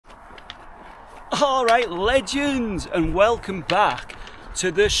Alright legends, and welcome back to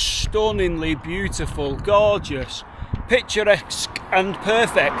the stunningly beautiful, gorgeous, picturesque and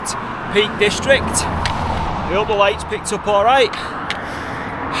perfect Peak District. I hope the lights picked up alright.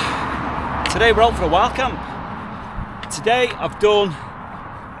 Today we're out for a wild camp. Today I've done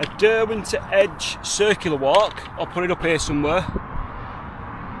a Derwent to Edge circular walk. I'll put it up here somewhere.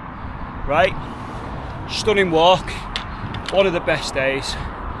 Right, stunning walk, one of the best days.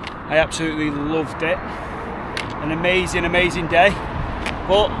 I absolutely loved it. An amazing day.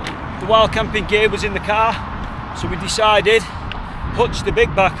 But the wild camping gear was in the car, so we decided, hutch the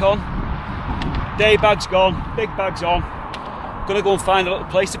big back on, day bag's gone, big bag's on. Gonna go and find a little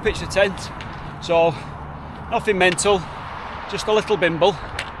place to pitch the tent. So nothing mental, just a little bimble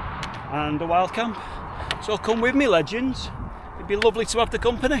and a wild camp. So come with me, legends. It'd be lovely to have the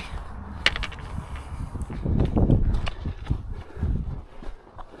company.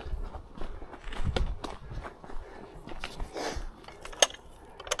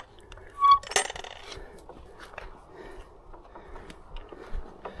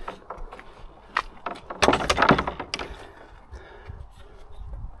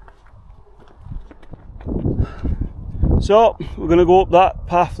 So we're going to go up that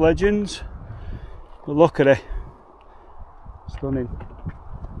path, legends. But look at it, stunning.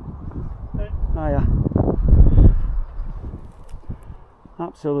 Hiya.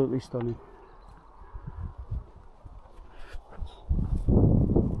 Absolutely stunning.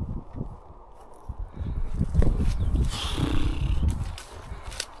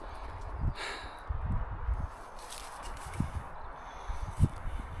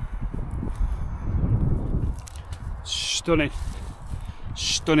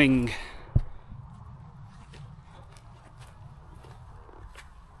 Stunning.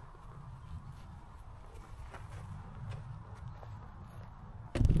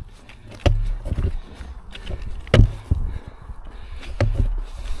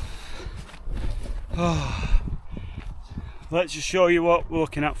 Oh. Let's just show you what we're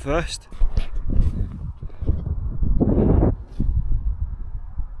looking at first.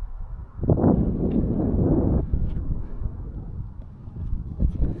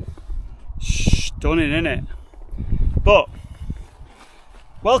 Stunning, innit? But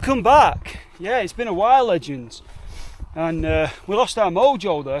welcome back. Yeah, it's been a while, legends, and we lost our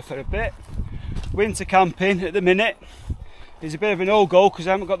mojo there for a bit. Winter camping at the minute is a bit of a no-go because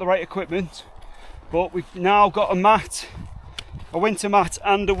I haven't got the right equipment, but we've now got a winter mat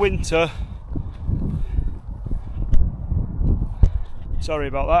and a winter, sorry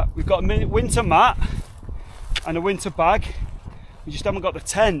about that, we've got a winter mat and a winter bag. We just haven't got the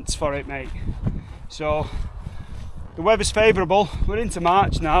tents for it, mate. So the weather's favourable, we're into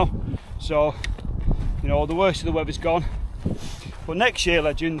March now, so you know the worst of the weather's gone. But next year,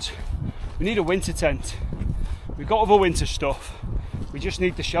 legends, we need a winter tent. We've got other winter stuff, we just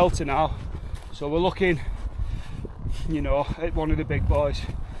need the shelter now. So we're looking, you know, at one of the big boys,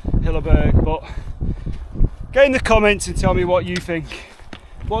 Hilleberg. But get in the comments and tell me what you think.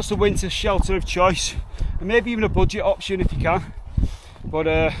 What's the winter shelter of choice? And maybe even a budget option if you can. But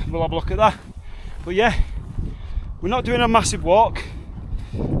we'll have a look at that. But yeah, we're not doing a massive walk.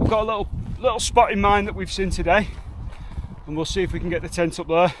 We've got a little spot in mind that we've seen today, and we'll see if we can get the tent up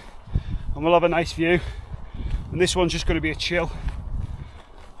there, and we'll have a nice view. And this one's just going to be a chill.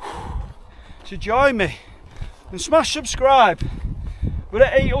 So join me and smash subscribe. We're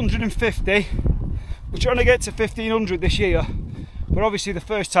at 850. We're trying to get to 1500 this year, but obviously the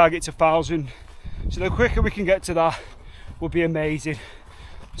first target's 1000. So the quicker we can get to that would be amazing.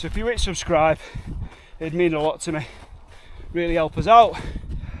 So if you hit subscribe, it'd mean a lot to me. Really help us out.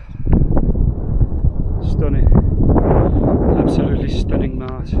 Stunning. Absolutely stunning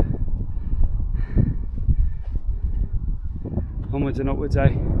Mars. Onwards and upwards,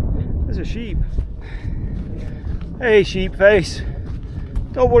 eh? There's a sheep. Hey sheep face.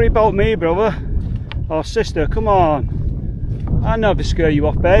 Don't worry about me, brother. Or sister, come on. I'll never scare you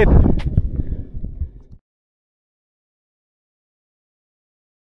off, babe.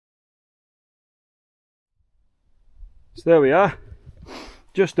 So there we are,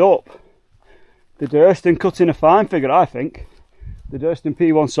 just up the Durston, cutting a fine figure, I think. The Durston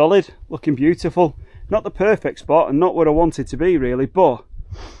P1 solid, looking beautiful. Not the perfect spot and not where I want it to be really, but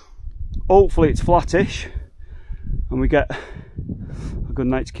hopefully it's flattish and we get a good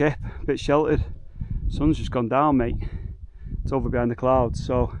night's kip, a bit sheltered. Sun's just gone down, mate. It's over behind the clouds,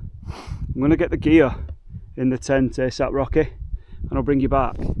 so I'm going to get the gear in the tent, ASAP Rocky, and I'll bring you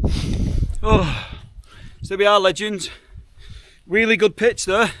back. Oh. So there we are, legends. Really good pitch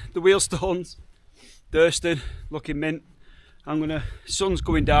there, the Wheelstones. Durston, looking mint. Sun's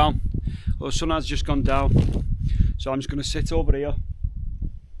going down. Well, the sun has just gone down, so I'm just going to sit over here,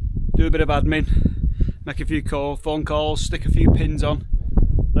 do a bit of admin, make a few phone calls, stick a few pins on,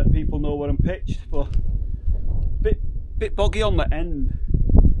 let people know where I'm pitched. But bit boggy on the end,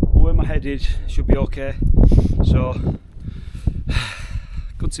 but where my head is should be okay. So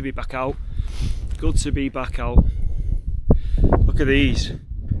good to be back out. Good to be back out. Look at these.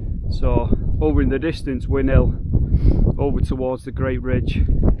 So over in the distance, Win Hill, over towards the Great Ridge.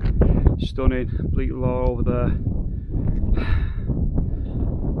 Stunning, complete law over there.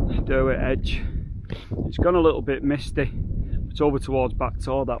 Derwent edge. It's gone a little bit misty. It's over towards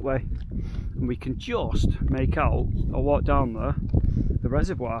Backtor that way, and we can just make out, I'll walk down there, the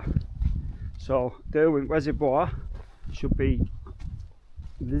reservoir. So Derwent reservoir should be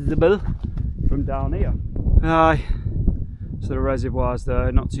visible from down here. Aye, so the reservoir's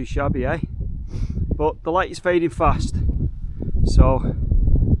there, not too shabby, eh? But the light is fading fast, so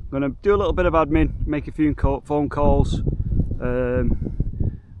I'm going to do a little bit of admin, make a few phone calls,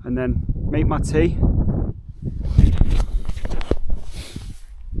 and then make my tea.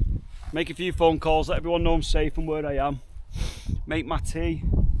 Make a few phone calls, let everyone know I'm safe and where I am. Make my tea,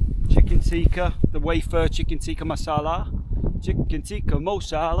 chicken tikka, the wafer chicken tikka masala, chicken tikka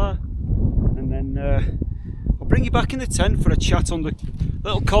masala, and then I'll bring you back in the tent for a chat on the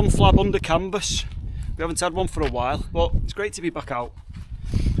little conflab under canvas. We haven't had one for a while, but it's great to be back out.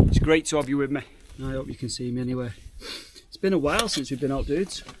 It's great to have you with me. I hope you can see me anyway. It's been a while since we've been out,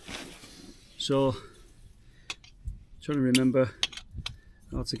 dudes. So, trying to remember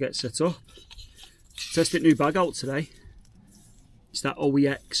how to get set up. Tested new bag out today. It's that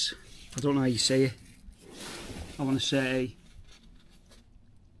OEX. I don't know how you say it. I want to say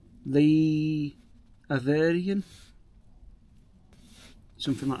the Avarian,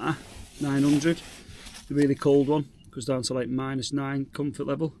 something like that. 900. The really cold one goes down to like -9 comfort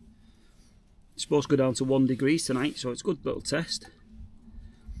level. It's supposed to go down to 1 degree tonight, so it's a good little test.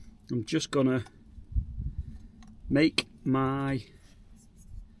 I'm just gonna make my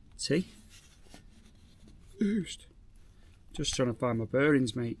tea. Just trying to find my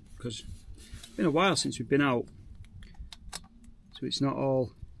bearings, mate, because it's been a while since we've been out, so it's not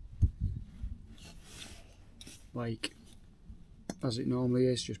all like as it normally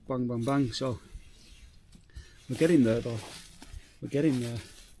is, just bang bang bang. So we're getting there though, we're getting there.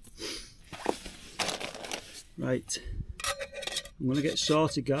 Right, I'm going to get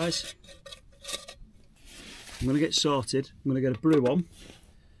sorted, guys. I'm going to get sorted, I'm going to get a brew on.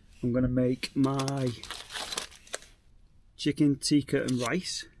 I'm going to make my chicken tikka and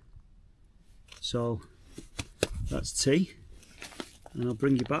rice. So that's tea, and I'll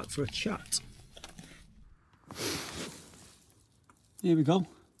bring you back for a chat. Here we go.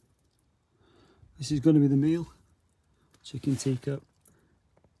 This is going to be the meal. Chicken tikka.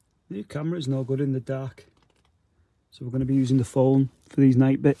 The new camera is no good in the dark, so we're going to be using the phone for these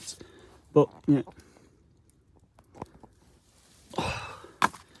night bits. But yeah,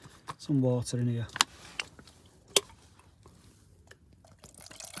 some water in here.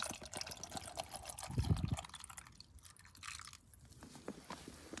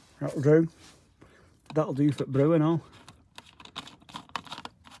 That'll do. That'll do for brewing all.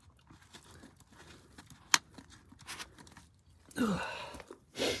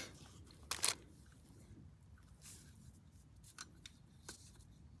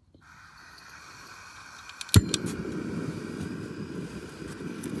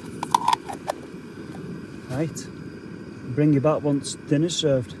 Right, bring you back once dinner's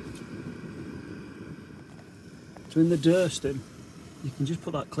served. So in the Durston, you can just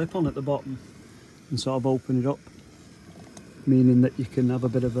put that clip on at the bottom and sort of open it up, meaning that you can have a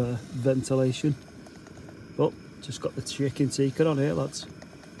bit of a ventilation. But just got the chicken tikka on here, lads.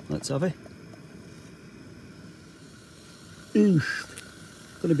 Let's have it.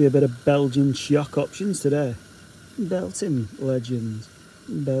 Oof. Gonna be a bit of Belgian shock options today. Belting, legends.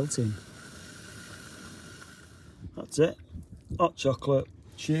 Belting. That's it. Hot chocolate,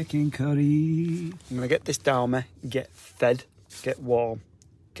 chicken curry. I'm gonna get this down me, get fed, get warm,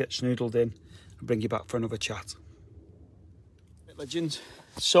 get snoodled in, and bring you back for another chat. Legends.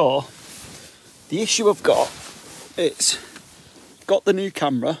 So, the issue I've got, it's got the new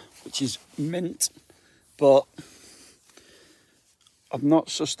camera, which is mint, but I've not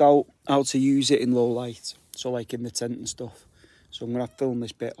sussed out how to use it in low light, so like in the tent and stuff. So I'm gonna have to film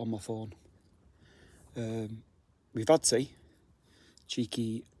this bit on my phone. We've had tea,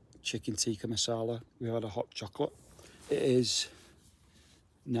 cheeky chicken tikka masala. We've had a hot chocolate. It is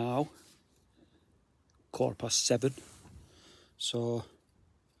now 7:15, so I'm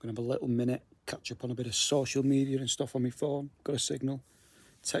gonna have a little minute, catch up on a bit of social media and stuff on my phone. Got a signal,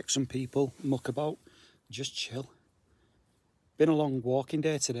 text some people, muck about, just chill. Been a long walking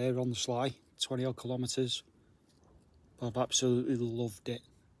day today on the sly, 20 odd kilometres. But I've absolutely loved it.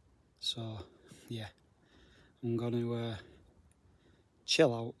 So yeah, I'm going to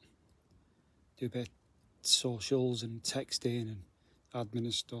chill out, do a bit of socials and texting and admin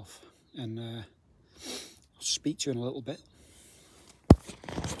and stuff, and I'll speak to you in a little bit.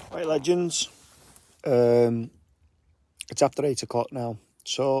 Right, legends, it's after 8 o'clock now,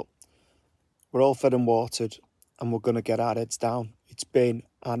 so we're all fed and watered and we're going to get our heads down. It's been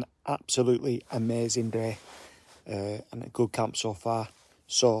an absolutely amazing day and a good camp so far,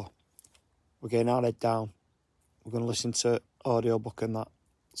 so we're getting our head down. We're going to listen to audiobook and that,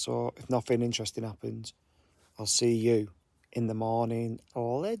 so if nothing interesting happens, I'll see you in the morning,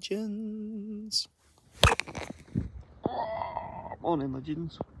 legends. Morning,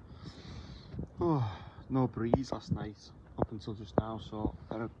 legends. Oh, no breeze last night up until just now, so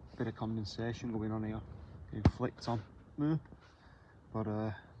got a bit of condensation going on here, getting flicked on.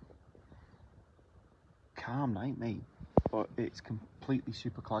 But calm night, mate. But it's completely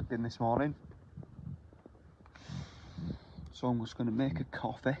super clogged in this morning, so I'm just going to make a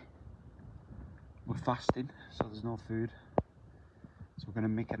coffee. We're fasting, so there's no food, so we're going to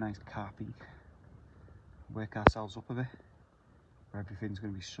make a nice coffee, wake ourselves up a bit, where everything's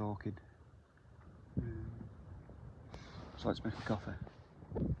going to be soaking. So let's make a coffee.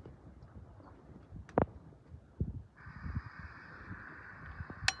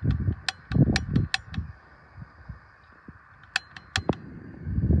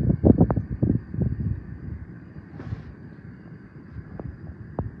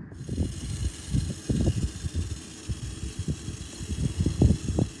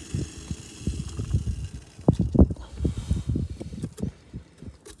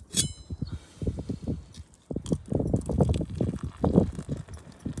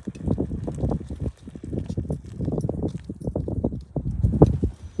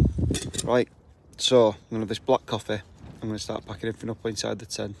 Right, so I'm going to have this black coffee. I'm going to start packing everything up inside the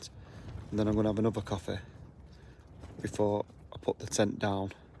tent, and then I'm going to have another coffee before I put the tent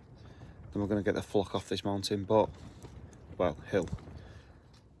down. Then we're going to get the flock off this mountain, but, well, hill.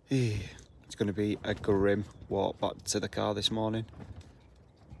 It's going to be a grim walk back to the car this morning.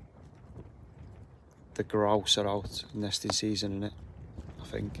 The grouse are out, nesting season in it, I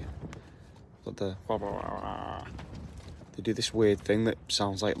think. But they do this weird thing that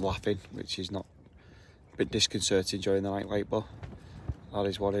sounds like laughing, which is not a bit disconcerting during the night light, but that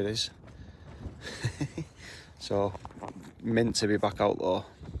is what it is. So, meant to be back out though.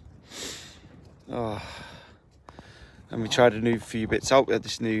 Oh. And we tried a few bits out. We had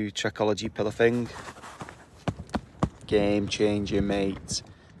this new Trekology pillar thing. Game changer, mate.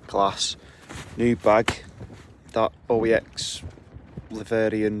 Class. New bag. That OEX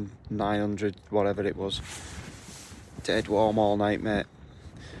Liverian 900, whatever it was. Dead warm all night, mate.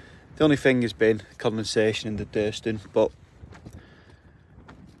 The only thing has been condensation in the Durston, but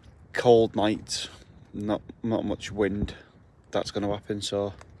cold nights, not much wind. That's going to happen.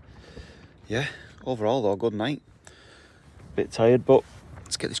 So yeah, overall though, good night. Bit tired, but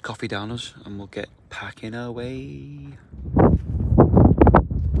let's get this coffee down us and we'll get packing away.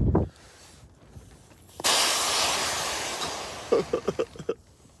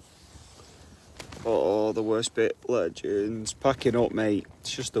 Oh, the worst bit, legends. Packing up, mate.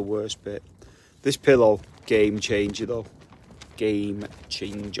 It's just the worst bit. This pillow, game changer though. Game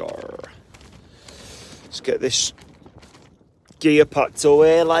changer. Let's get this gear packed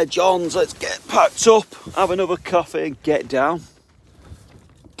away, legends. Let's get packed up, have another coffee and get down.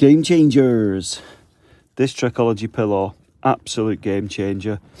 Game changers. This Trekology pillow, absolute game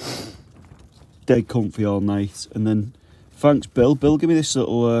changer. Dead comfy all night. And then thanks Bill. Bill gave me this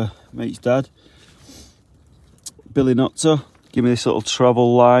little mate's dad. Billy Notto, give me this little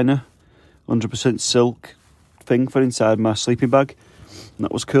travel liner, 100% silk thing for inside my sleeping bag, and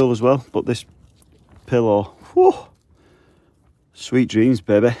that was cool as well. But this pillow, whew, sweet dreams,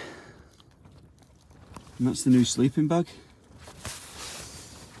 baby. And that's the new sleeping bag.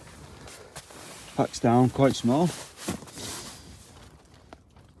 Packs down quite small,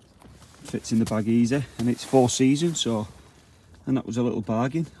 fits in the bag easy, and it's 4 seasons. So, and that was a little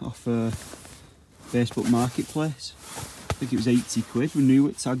bargain off Facebook Marketplace. I think it was 80 quid with new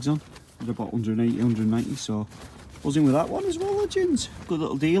with tags on. It was about 180, 190, so I was in with that one as well, legends. Good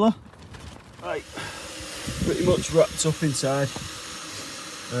little dealer. Right, pretty much wrapped up inside.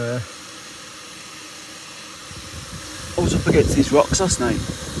 I was up against these rocks last night.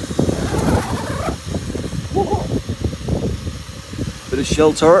 Bit of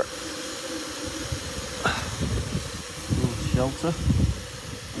shelter. Shelter.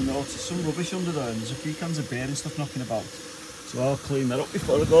 I noticed some rubbish under there and there's a few cans of beer and stuff knocking about. So I'll clean that up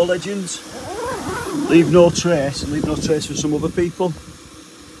before I go, legends. Leave no trace, and leave no trace for some other people.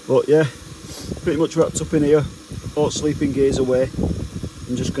 But yeah, pretty much wrapped up in here. Bought sleeping gears away.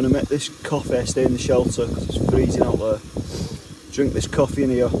 I'm just going to make this coffee stay in the shelter because it's freezing out there. Drink this coffee in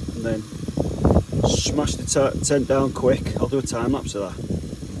here and then smash the tent down quick. I'll do a time lapse of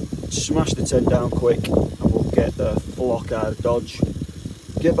that. Smash the tent down quick and we'll get the flock out of Dodge.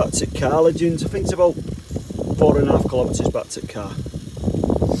 Get back to car, legends. I think it's about 4.5 kilometres back to car.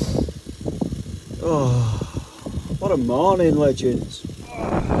 Oh, what a morning, legends.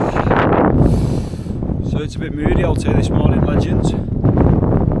 So it's a bit moody out here this morning, legends.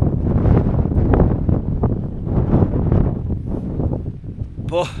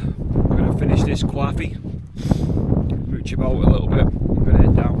 But we're going to finish this coffee, mooch about a little bit, I'm going to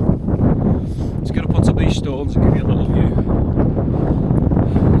head down. Just going to put up these stones and give you a little view.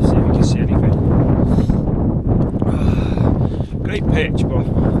 See if you can see anything. Great pitch, but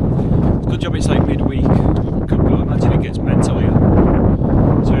it's a good job it's like midweek. Couldn't imagine it gets mental here.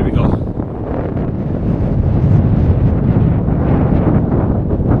 So here we go.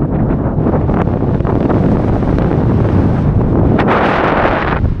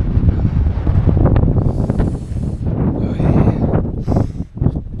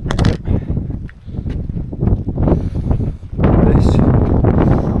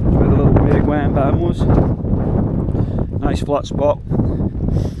 Nice flat spot.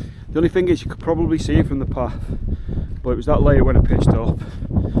 The only thing is you could probably see it from the path, but it was that late when I pitched up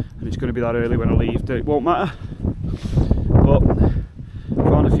and it's going to be that early when I leave. It won't matter, but I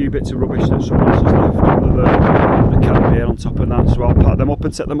found a few bits of rubbish that someone else has left under the can of beer on top of that, so I'll pack them up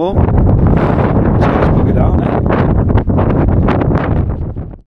and set them home. Let's get this bugger down, eh?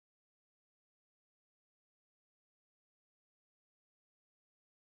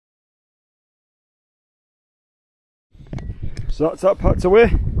 So that's that packed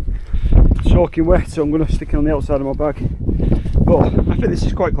away, soaking wet, so I'm going to stick it on the outside of my bag. But I think this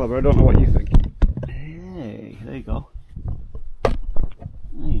is quite clever, I don't know what you think. Hey, there you go.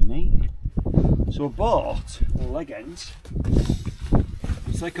 Hey mate. So I bought leg ends.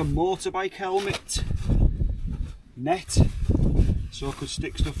 It's like a motorbike helmet net, so I could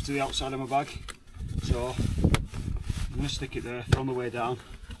stick stuff to the outside of my bag. So I'm going to stick it there on the way down.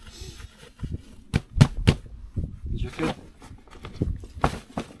 As you reckon?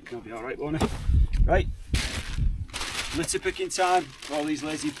 That'll be alright, won't it? Right, litter picking time for all these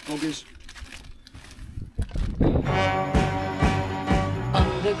lazy buggers.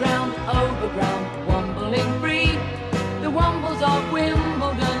 Underground, overground, wumbling free. The wumbles of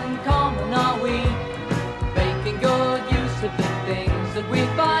Wimbledon, common are we. Making good use of the things that we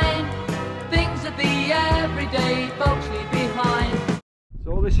find. Things that the everyday folks leave behind.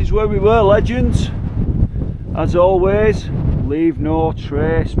 So this is where we were, legends. As always, leave no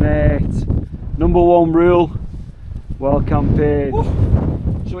trace, mate. Number one rule, well campaigned.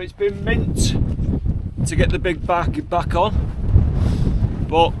 Woo. So it's been mint to get the big bag back on,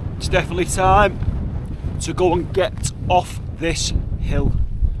 but it's definitely time to go and get off this hill.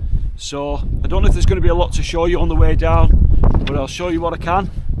 So I don't know if there's going to be a lot to show you on the way down, but I'll show you what I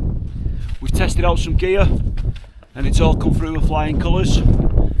can. We've tested out some gear and it's all come through with flying colours.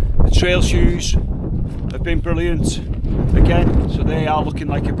 The trail shoes have been brilliant again, so they are looking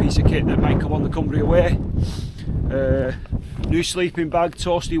like a piece of kit that might come on the Cumbria way. New sleeping bag,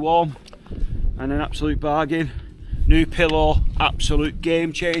 toasty warm, and an absolute bargain. New pillow, absolute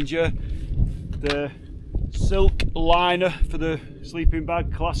game changer. The silk liner for the sleeping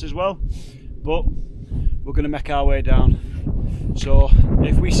bag, class as well. But we're going to make our way down, so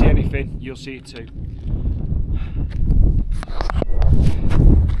if we see anything you'll see it too.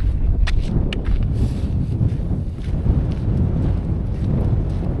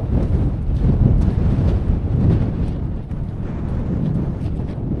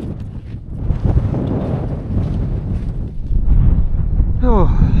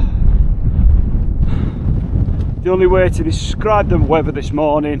 The only way to describe the weather this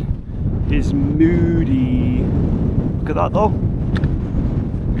morning is moody. Look at that though.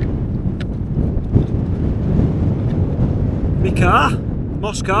 My car,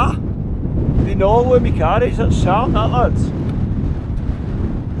 Moss car. You know where my car is, that's sound that, lads.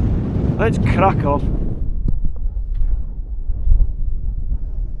 Let's crack on.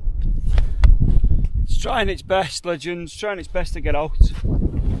 It's trying its best, legends, trying its best to get out.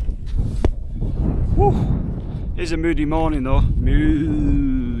 Whew. It's a moody morning though,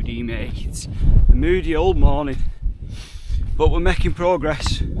 moody mate, a moody old morning, but we're making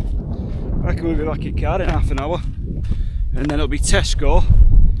progress. I reckon we'll be back at car in half an hour, and then it'll be Tesco,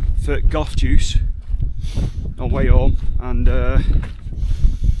 for golf juice on way home, and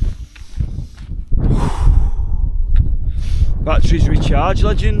batteries recharged,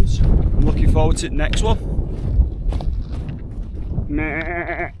 legends. I'm looking forward to the next one.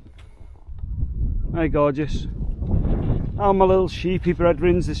 Hey gorgeous. How my little sheepy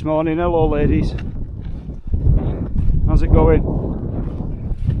brethrens this morning. Hello ladies. How's it going?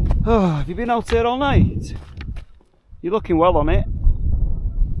 Oh, have you been out here all night? You're looking well on it.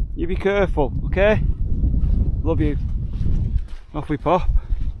 You be careful, okay? Love you. Off we pop.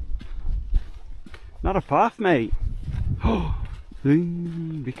 Not a path, mate.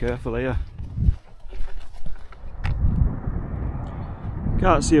 Be careful here.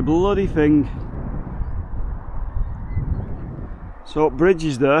 Can't see a bloody thing. So bridge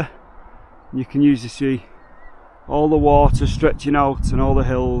is there. You can usually see all the water stretching out and all the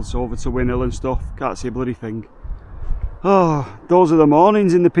hills over to Winhill and stuff. Can't see a bloody thing. Oh, those are the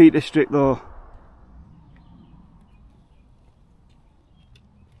mornings in the Peak District though.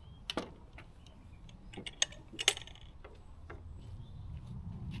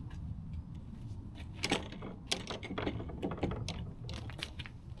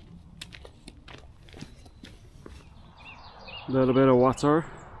 A little bit of water.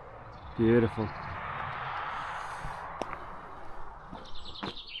 Beautiful.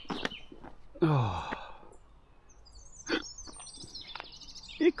 Oh.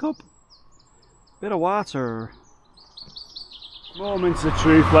 Hiccup. Bit of water. Moments of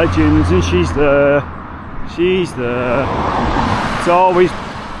truth, legends, and she's there. She's there. It's always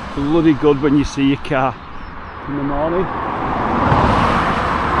bloody good when you see your car in the morning.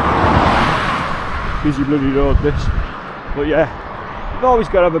 Busy bloody road this. But yeah, you've always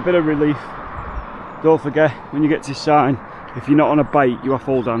got to have a bit of relief. Don't forget, when you get to the sign, if you're not on a bike, you have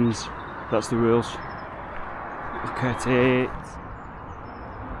hold hands. That's the rules. Look at it.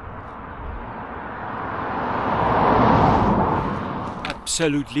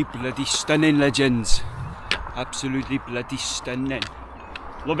 Absolutely bloody stunning, legends. Absolutely bloody stunning.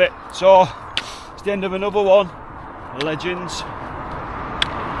 Love it. So, it's the end of another one, legends.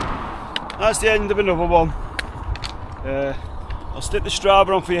 That's the end of another one. I'll stick the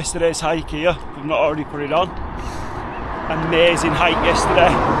Strava on for yesterday's hike here, if I've not already put it on. Amazing hike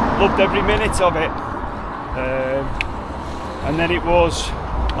yesterday, loved every minute of it. And then it was,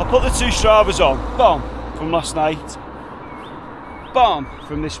 I'll put the 2 Stravas on, boom, from last night, boom,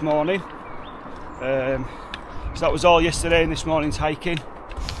 from this morning. So that was all yesterday and this morning's hiking.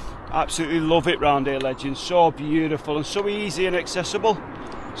 Absolutely love it round here, legends, so beautiful and so easy and accessible.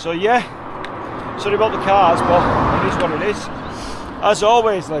 So yeah. Sorry about the cars, but it is what it is. As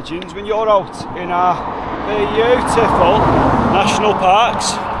always, legends, when you're out in our beautiful national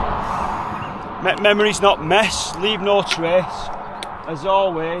parks, make memories not mess, leave no trace. As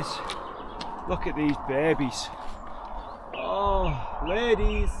always, look at these babies. Oh,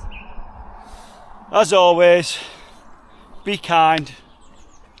 ladies. As always, be kind.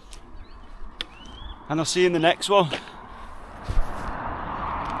 And I'll see you in the next one.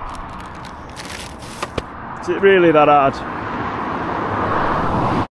 Is it really that hard?